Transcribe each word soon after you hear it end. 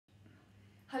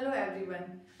Hello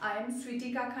everyone, I am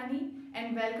Sweetie Kakhani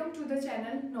and welcome to the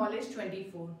channel Knowledge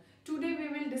 24. Today we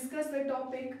will discuss the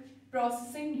topic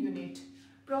Processing Unit.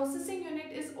 Processing Unit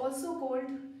is also called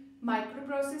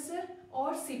microprocessor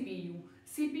or CPU.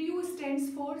 CPU stands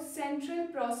for Central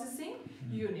Processing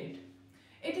Unit.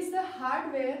 It is the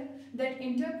hardware that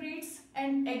interprets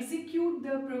and executes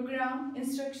the program,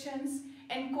 instructions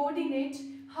and coordinate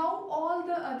how all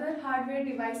the other hardware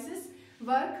devices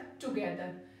work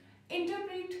together.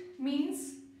 Interpret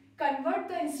means convert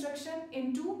the instruction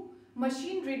into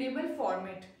machine readable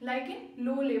format like in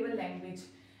low level language,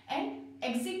 and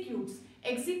executes.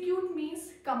 Execute means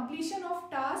completion of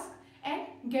task and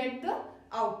get the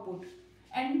output.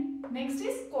 And next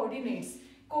is coordinates.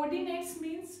 Coordinates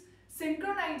means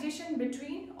synchronization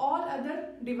between all other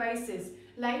devices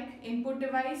like input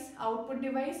device, output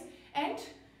device and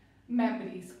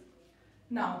memories.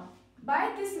 Now,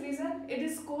 by this reason, it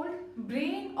is called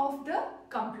brain of the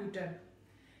computer.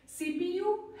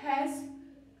 CPU has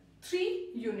 3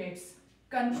 units: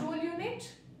 control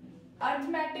unit,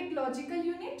 arithmetic logical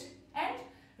unit and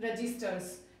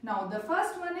registers. Now, the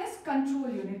first one is control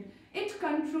unit. It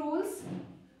controls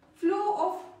flow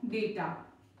of data.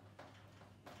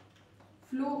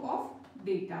 Flow of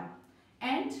data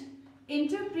and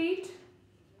interpret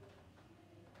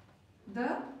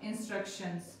the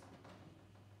instructions.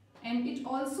 And it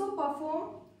also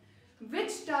performs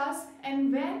which task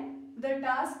and when the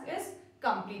task is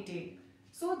completed.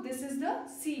 So this is the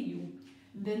CU.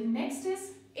 Then next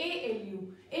is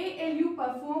ALU. ALU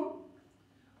perform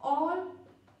all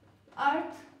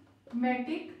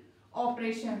arithmetic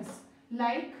operations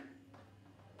like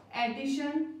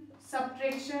addition,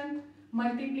 subtraction,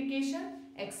 multiplication,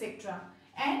 etc.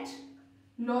 And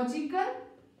logical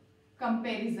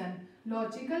comparison.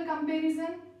 Logical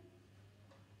comparison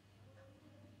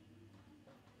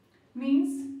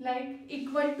means like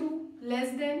equal to,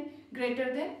 less than,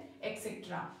 greater than,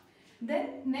 etc.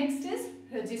 Then next is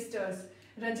registers.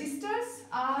 Registers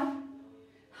are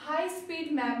high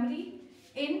speed memory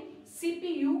in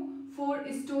CPU for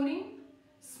storing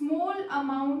small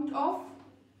amount of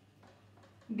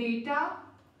data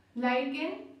like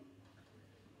in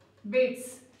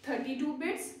bits, 32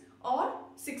 bits or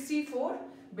 64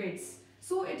 bits.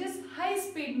 So it is high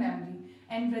speed memory,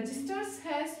 and registers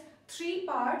has 3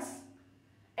 parts: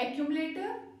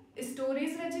 accumulator,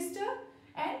 storage register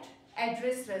and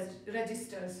address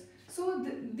registers. So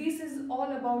this is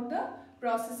all about the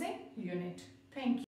processing unit. Thank you.